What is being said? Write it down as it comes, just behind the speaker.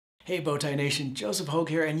Hey Bowtie Nation, Joseph Hogue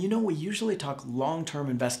here, and we usually talk long-term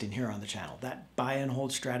investing here on the channel, that buy and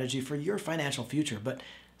hold strategy for your financial future, but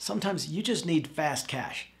sometimes you just need fast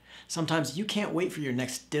cash. Sometimes you can't wait for your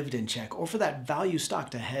next dividend check or for that value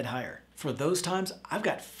stock to head higher. For those times, I've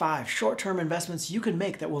got 5 short-term investments you can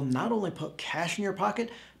make that will not only put cash in your pocket,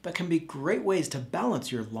 but can be great ways to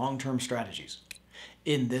balance your long-term strategies.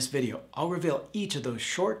 In this video, I'll reveal each of those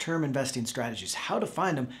short-term investing strategies, how to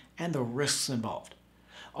find them, and the risks involved.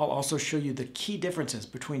 I'll also show you the key differences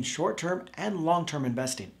between short-term and long-term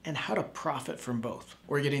investing and how to profit from both.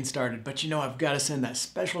 We're getting started, but I've got to send that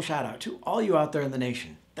special shout out to all you out there in the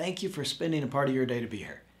nation. Thank you for spending a part of your day to be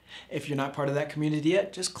here. If you're not part of that community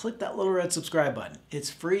yet, just click that little red subscribe button. It's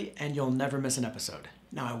free and you'll never miss an episode.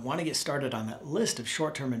 Now I want to get started on that list of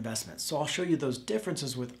short-term investments, so I'll show you those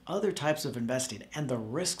differences with other types of investing and the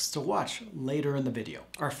risks to watch later in the video.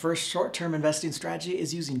 Our first short-term investing strategy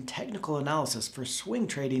is using technical analysis for swing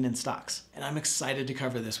trading in stocks. And I'm excited to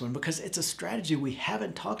cover this one because it's a strategy we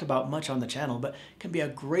haven't talked about much on the channel, but can be a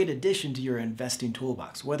great addition to your investing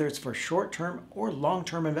toolbox, whether it's for short-term or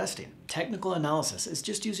long-term investing. Technical analysis is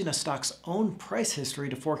just using a stock's own price history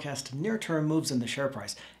to forecast near-term moves in the share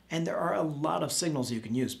price. And there are a lot of signals you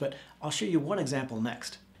can use, but I'll show you one example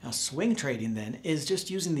next. Now, swing trading then is just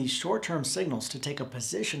using these short-term signals to take a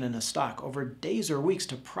position in a stock over days or weeks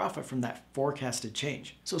to profit from that forecasted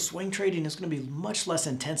change. So swing trading is going to be much less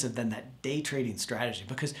intensive than that day trading strategy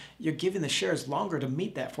because you're giving the shares longer to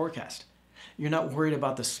meet that forecast. You're not worried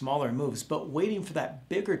about the smaller moves, but waiting for that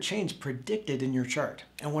bigger change predicted in your chart.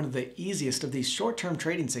 And one of the easiest of these short-term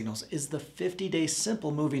trading signals is the 50-day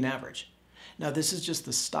simple moving average. Now this is just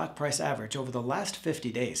the stock price average over the last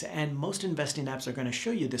 50 days, and most investing apps are going to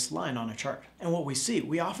show you this line on a chart. And what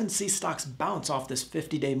we often see stocks bounce off this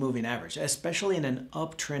 50-day moving average, especially in an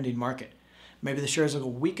uptrending market. Maybe the shares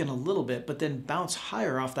will weaken a little bit, but then bounce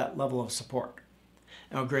higher off that level of support.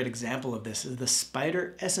 Now a great example of this is the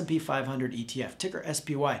SPDR S&P 500 ETF, ticker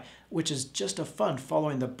SPY, which is just a fund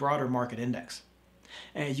following the broader market index.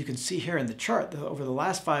 And you can see here in the chart that over the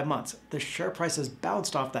last 5 months, the share price has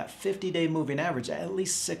bounced off that 50-day moving average at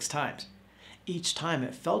least 6 times. Each time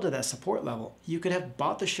it fell to that support level, you could have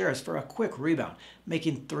bought the shares for a quick rebound,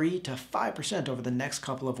 making 3 to 5% over the next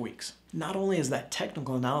couple of weeks. Not only is that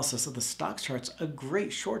technical analysis of the stock charts a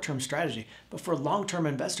great short-term strategy, but for long-term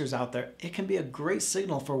investors out there, it can be a great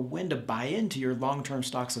signal for when to buy into your long-term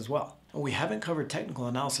stocks as well. We haven't covered technical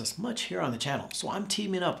analysis much here on the channel, so I'm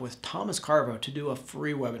teaming up with Thomas Carvo to do a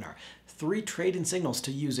free webinar, 3 trading signals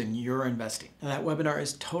to use in your investing. Now that webinar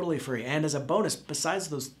is totally free, and as a bonus, besides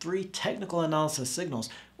those 3 technical analysis signals,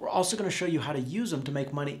 we're also going to show you how to use them to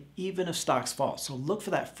make money even if stocks fall. So look for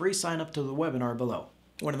that free sign up to the webinar below.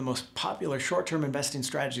 One of the most popular short-term investing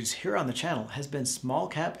strategies here on the channel has been small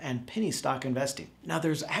cap and penny stock investing. Now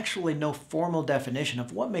there's actually no formal definition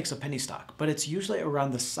of what makes a penny stock, but it's usually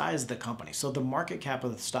around the size of the company, so the market cap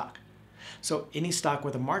of the stock. So any stock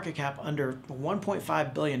with a market cap under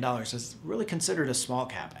 $1.5 billion is really considered a small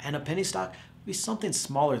cap, and a penny stock would be something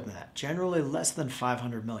smaller than that, generally less than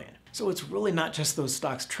 500 million. So it's really not just those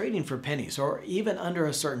stocks trading for pennies or even under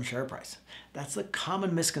a certain share price. That's the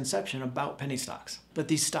common misconception about penny stocks. But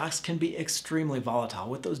these stocks can be extremely volatile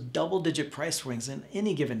with those double-digit price swings in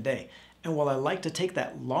any given day. And while I like to take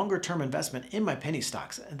that longer-term investment in my penny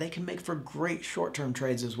stocks, they can make for great short-term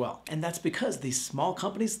trades as well. And that's because these small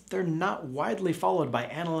companies, they're not widely followed by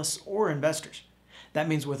analysts or investors. That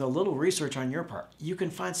means with a little research on your part, you can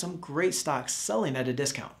find some great stocks selling at a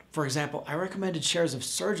discount. For example, I recommended shares of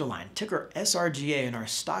Surgalign, ticker SRGA, in our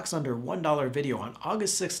Stocks Under $1 video on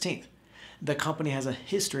August 16th. The company has a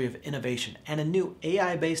history of innovation and a new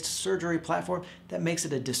AI-based surgery platform that makes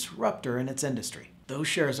it a disruptor in its industry. Those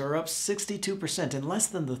shares are up 62% in less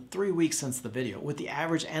than the 3 weeks since the video, with the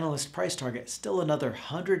average analyst price target still another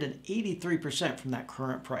 183% from that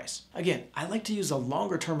current price. Again, I like to use a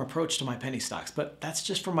longer-term approach to my penny stocks, but that's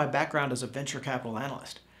just from my background as a venture capital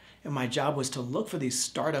analyst. And my job was to look for these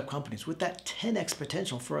startup companies with that 10x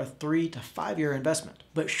potential for a 3 to 5 year investment.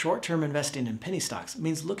 But short-term investing in penny stocks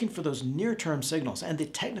means looking for those near-term signals and the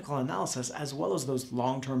technical analysis as well as those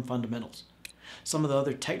long-term fundamentals. Some of the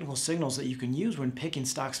other technical signals that you can use when picking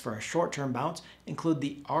stocks for a short-term bounce include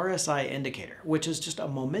the RSI indicator, which is just a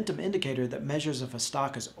momentum indicator that measures if a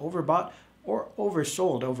stock is overbought or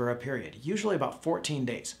oversold over a period, usually about 14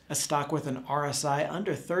 days. A stock with an RSI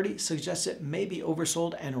under 30 suggests it may be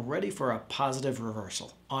oversold and ready for a positive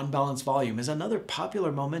reversal. On-balance volume is another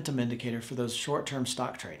popular momentum indicator for those short-term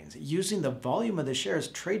stock tradings, using the volume of the shares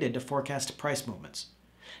traded to forecast price movements.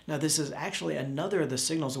 Now this is actually another of the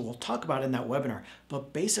signals that we'll talk about in that webinar,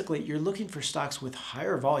 but basically you're looking for stocks with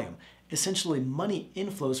higher volume essentially money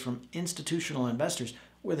inflows from institutional investors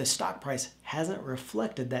where the stock price hasn't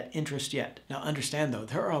reflected that interest yet. Now understand though,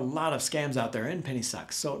 there are a lot of scams out there in penny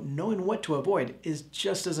stocks, so knowing what to avoid is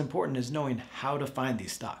just as important as knowing how to find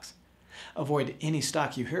these stocks. Avoid any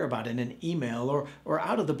stock you hear about in an email or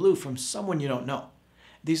out of the blue from someone you don't know.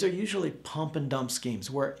 These are usually pump and dump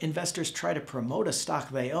schemes where investors try to promote a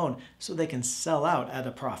stock they own so they can sell out at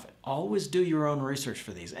a profit. Always do your own research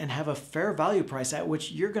for these and have a fair value price at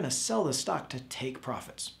which you're going to sell the stock to take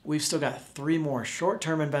profits. We've still got 3 more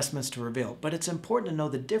short-term investments to reveal, but it's important to know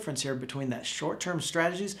the difference here between that short-term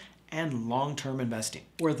strategies and long-term investing.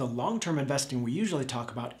 Where the long-term investing we usually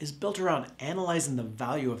talk about is built around analyzing the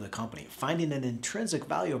value of the company, finding an intrinsic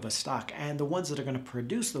value of a stock and the ones that are going to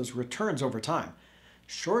produce those returns over time.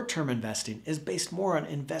 Short-term investing is based more on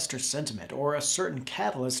investor sentiment or a certain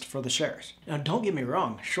catalyst for the shares. Now don't get me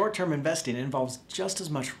wrong, short-term investing involves just as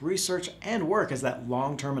much research and work as that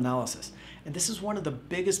long-term analysis. And this is one of the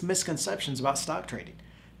biggest misconceptions about stock trading.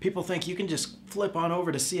 People think you can just flip on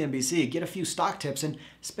over to CNBC, get a few stock tips, and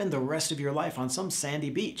spend the rest of your life on some sandy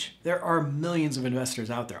beach. There are millions of investors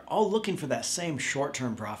out there, all looking for that same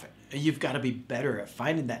short-term profit. You've got to be better at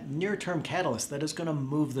finding that near-term catalyst that is going to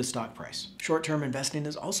move the stock price. Short-term investing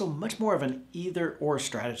is also much more of an either-or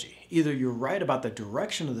strategy. Either you're right about the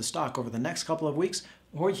direction of the stock over the next couple of weeks,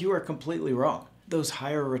 or you are completely wrong. Those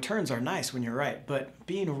higher returns are nice when you're right, but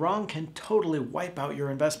being wrong can totally wipe out your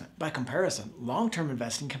investment. By comparison, long-term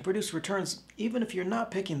investing can produce returns even if you're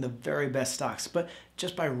not picking the very best stocks, but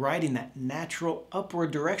just by riding that natural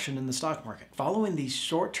upward direction in the stock market. Following these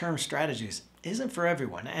short-term strategies isn't for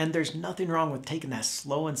everyone, and there's nothing wrong with taking that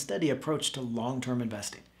slow and steady approach to long-term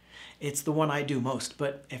investing. It's the one I do most,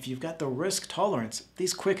 but if you've got the risk tolerance,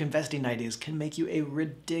 these quick investing ideas can make you a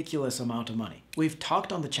ridiculous amount of money. We've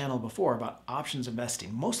talked on the channel before about options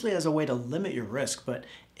investing, mostly as a way to limit your risk, but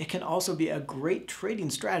it can also be a great trading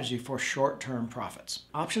strategy for short-term profits.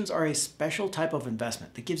 Options are a special type of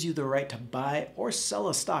investment that gives you the right to buy or sell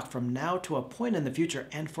a stock from now to a point in the future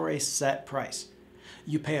and for a set price.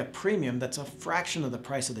 You pay a premium that's a fraction of the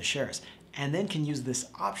price of the shares, and then can use this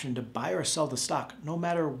option to buy or sell the stock no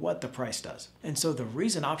matter what the price does. And so the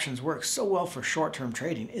reason options work so well for short-term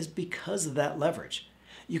trading is because of that leverage.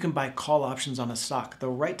 You can buy call options on a stock, the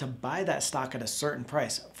right to buy that stock at a certain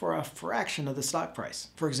price for a fraction of the stock price.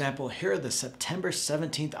 For example, here are the September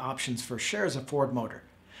 17th options for shares of Ford Motor.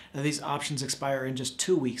 Now these options expire in just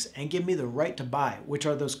 2 weeks and give me the right to buy, which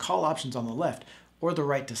are those call options on the left, or the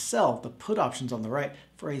right to sell, the put options on the right,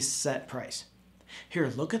 for a set price.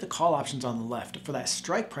 Here, look at the call options on the left for that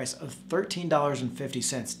strike price of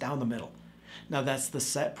 $13.50 down the middle. Now that's the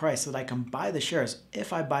set price that I can buy the shares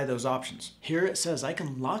if I buy those options. Here it says I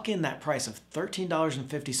can lock in that price of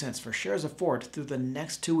 $13.50 for shares of Ford through the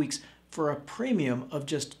next 2 weeks for a premium of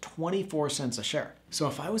just 24 cents a share. So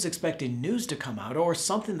if I was expecting news to come out or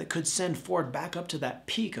something that could send Ford back up to that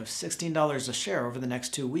peak of $16 a share over the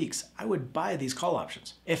next 2 weeks, I would buy these call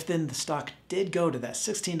options. If then the stock did go to that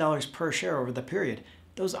 $16 per share over the period,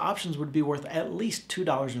 those options would be worth at least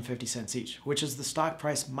 $2.50 each, which is the stock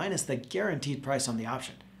price minus the guaranteed price on the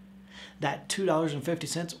option. That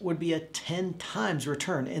 $2.50 would be a 10 times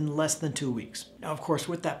return in less than 2 weeks. Now, of course,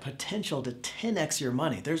 with that potential to 10x your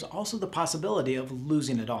money, there's also the possibility of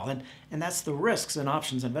losing it all, and that's the risks in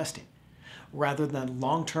options investing. Rather than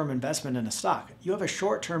long-term investment in a stock, you have a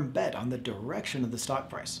short-term bet on the direction of the stock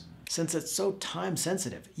price. Since it's so time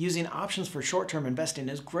sensitive, using options for short-term investing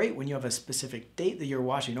is great when you have a specific date that you're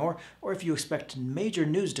watching or if you expect major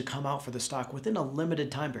news to come out for the stock within a limited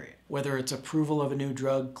time period. Whether it's approval of a new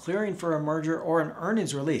drug, clearing for a merger, or an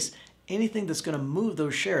earnings release, anything that's going to move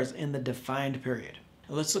those shares in the defined period.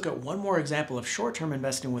 Now let's look at one more example of short-term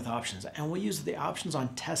investing with options, and we'll use the options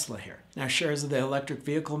on Tesla here. Now, shares of the electric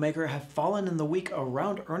vehicle maker have fallen in the week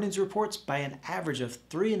around earnings reports by an average of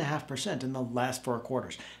 3.5% in the last 4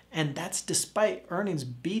 quarters. And that's despite earnings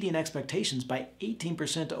beating expectations by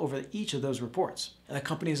 18% over each of those reports. And the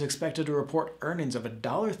company is expected to report earnings of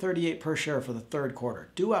 $1.38 per share for the 3rd quarter,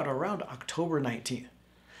 due out around October 19th.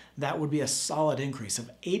 That would be a solid increase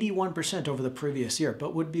of 81% over the previous year,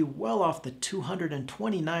 but would be well off the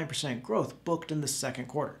 229% growth booked in the 2nd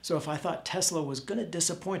quarter. So if I thought Tesla was going to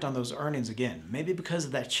disappoint on those earnings again, maybe because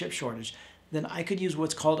of that chip shortage, then I could use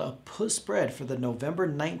what's called a put spread for the November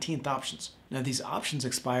 19th options. Now these options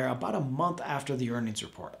expire about a month after the earnings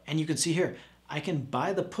report. And you can see here, I can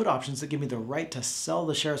buy the put options that give me the right to sell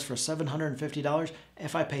the shares for $750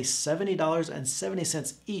 if I pay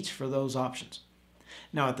 $70.70 each for those options.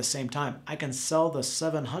 Now at the same time, I can sell the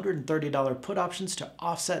 $730 put options to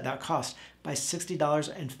offset that cost by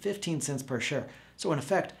 $60.15 per share. So in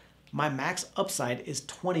effect, My max upside is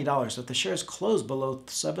 $20 if the shares close below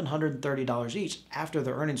 $730 each after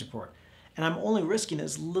the earnings report, and I'm only risking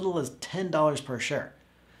as little as $10 per share.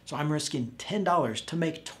 So I'm risking $10 to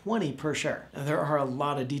make $20 per share. Now, there are a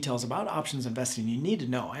lot of details about options investing you need to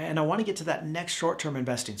know, and I want to get to that next short-term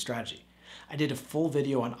investing strategy. I did a full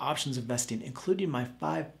video on options investing, including my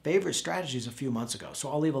 5 favorite strategies a few months ago, so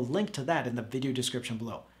I'll leave a link to that in the video description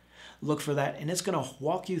below. Look for that, and it's going to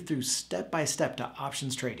walk you through step-by-step to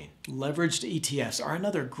options trading. Leveraged ETFs are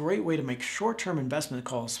another great way to make short-term investment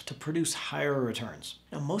calls to produce higher returns.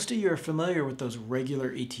 Now, most of you are familiar with those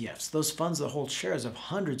regular ETFs, those funds that hold shares of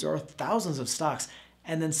hundreds or thousands of stocks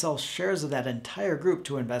and then sell shares of that entire group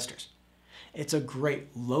to investors. It's a great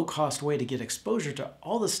low-cost way to get exposure to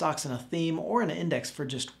all the stocks in a theme or an index for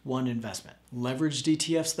just one investment. Leveraged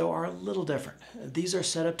ETFs, though, are a little different. These are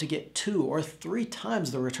set up to get 2 or 3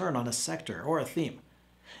 times the return on a sector or a theme.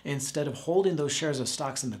 Instead of holding those shares of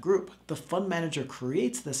stocks in the group, the fund manager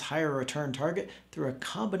creates this higher return target through a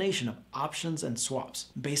combination of options and swaps.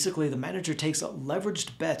 Basically, the manager takes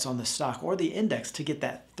leveraged bets on the stock or the index to get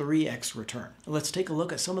that 3x return. Let's take a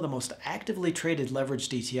look at some of the most actively traded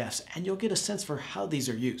leveraged ETFs, and you'll get a sense for how these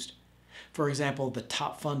are used. For example, the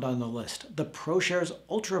top fund on the list, the ProShares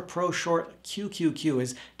Ultra Pro Short QQQ,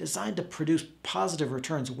 is designed to produce positive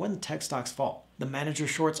returns when tech stocks fall. The manager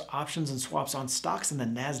shorts options and swaps on stocks in the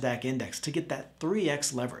NASDAQ index to get that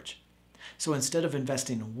 3x leverage. So instead of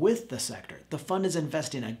investing with the sector, the fund is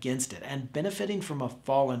investing against it and benefiting from a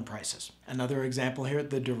fall in prices. Another example here,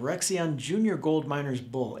 the Direxion Junior Gold Miners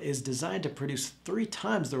Bull is designed to produce 3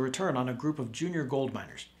 times the return on a group of junior gold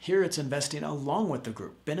miners. Here it's investing along with the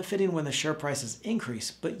group, benefiting when the share prices increase,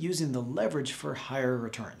 but using the leverage for higher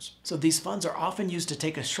returns. So these funds are often used to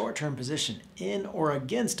take a short-term position in or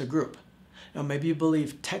against a group. Now, maybe you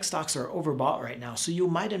believe tech stocks are overbought right now, so you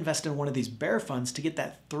might invest in one of these bear funds to get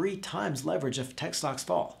that 3 times leverage if tech stocks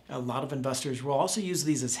fall. A lot of investors will also use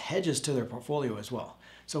these as hedges to their portfolio as well,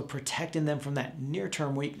 so protecting them from that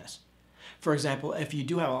near-term weakness. For example, if you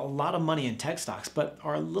do have a lot of money in tech stocks but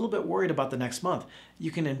are a little bit worried about the next month,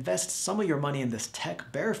 you can invest some of your money in this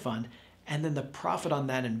tech bear fund, and then the profit on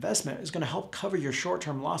that investment is going to help cover your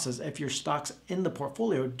short-term losses if your stocks in the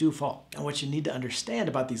portfolio do fall. And what you need to understand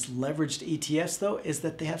about these leveraged ETFs, though, is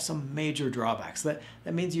that they have some major drawbacks. That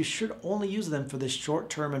means you should only use them for this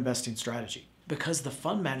short-term investing strategy. Because the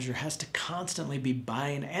fund manager has to constantly be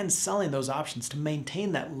buying and selling those options to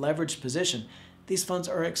maintain that leveraged position, these funds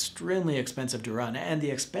are extremely expensive to run, and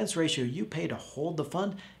the expense ratio you pay to hold the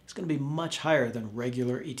fund is going to be much higher than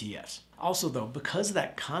regular ETFs. Also though, because of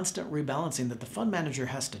that constant rebalancing that the fund manager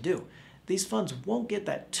has to do, these funds won't get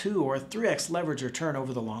that 2 or 3x leverage return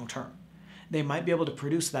over the long term. They might be able to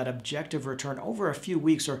produce that objective return over a few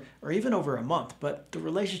weeks or even over a month, but the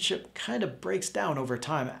relationship kind of breaks down over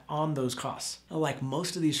time on those costs. Like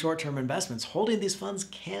most of these short-term investments, holding these funds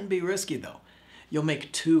can be risky though. You'll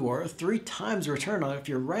make 2 or 3 times return if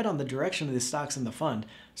you're right on the direction of the stocks in the fund.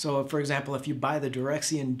 So for example, if you buy the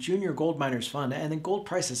Direxion Junior Gold Miners Fund and then gold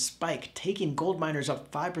prices spike, taking gold miners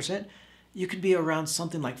up 5%, you could be around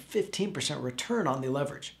something like 15% return on the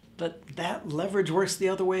leverage. But that leverage works the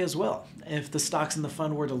other way as well. If the stocks in the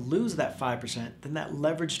fund were to lose that 5%, then that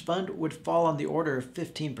leveraged fund would fall on the order of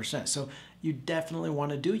 15%. So you definitely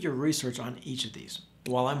want to do your research on each of these.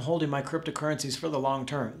 While I'm holding my cryptocurrencies for the long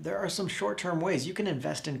term, there are some short-term ways you can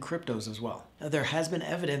invest in cryptos as well. Now, there has been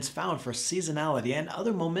evidence found for seasonality and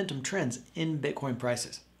other momentum trends in Bitcoin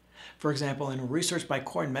prices. For example, in research by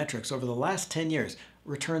Coinmetrics over the last 10 years,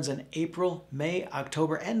 returns in April, May,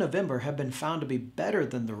 October, and November have been found to be better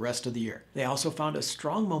than the rest of the year. They also found a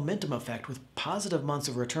strong momentum effect with positive months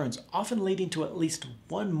of returns, often leading to at least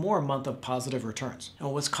 1 more month of positive returns.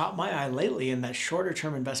 And what's caught my eye lately in that shorter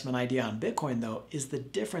term investment idea on Bitcoin, though, is the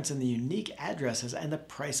difference in the unique addresses and the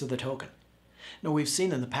price of the token. Now, we've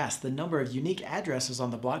seen in the past the number of unique addresses on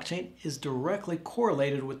the blockchain is directly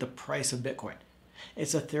correlated with the price of Bitcoin.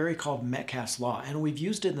 It's a theory called Metcalfe's Law, and we've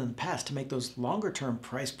used it in the past to make those longer-term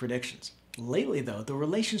price predictions. Lately, though, the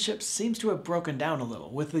relationship seems to have broken down a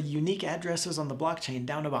little, with the unique addresses on the blockchain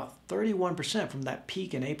down about 31% from that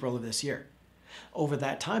peak in April of this year. Over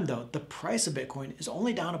that time, though, the price of Bitcoin is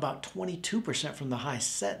only down about 22% from the high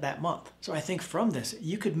set that month. So I think from this,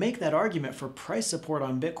 you could make that argument for price support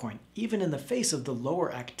on Bitcoin, even in the face of the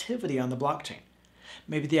lower activity on the blockchain.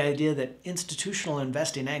 Maybe the idea that institutional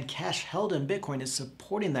investing and cash held in Bitcoin is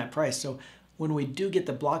supporting that price, so when we do get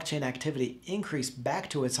the blockchain activity increase back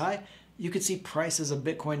to its high, you could see prices of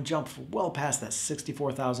Bitcoin jump well past that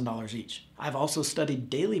 $64,000 each. I've also studied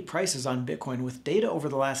daily prices on Bitcoin with data over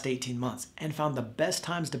the last 18 months and found the best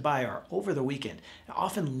times to buy are over the weekend,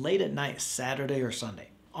 often late at night, Saturday or Sunday.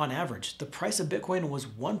 On average, the price of Bitcoin was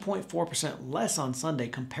 1.4% less on Sunday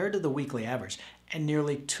compared to the weekly average, and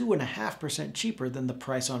nearly 2.5% cheaper than the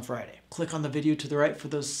price on Friday. Click on the video to the right for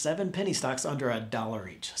those 7 penny stocks under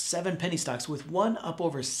 $1 each. 7 penny stocks with one up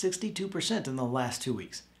over 62% in the last 2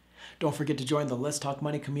 weeks. Don't forget to join the Let's Talk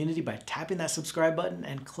Money community by tapping that subscribe button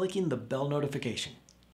and clicking the bell notification.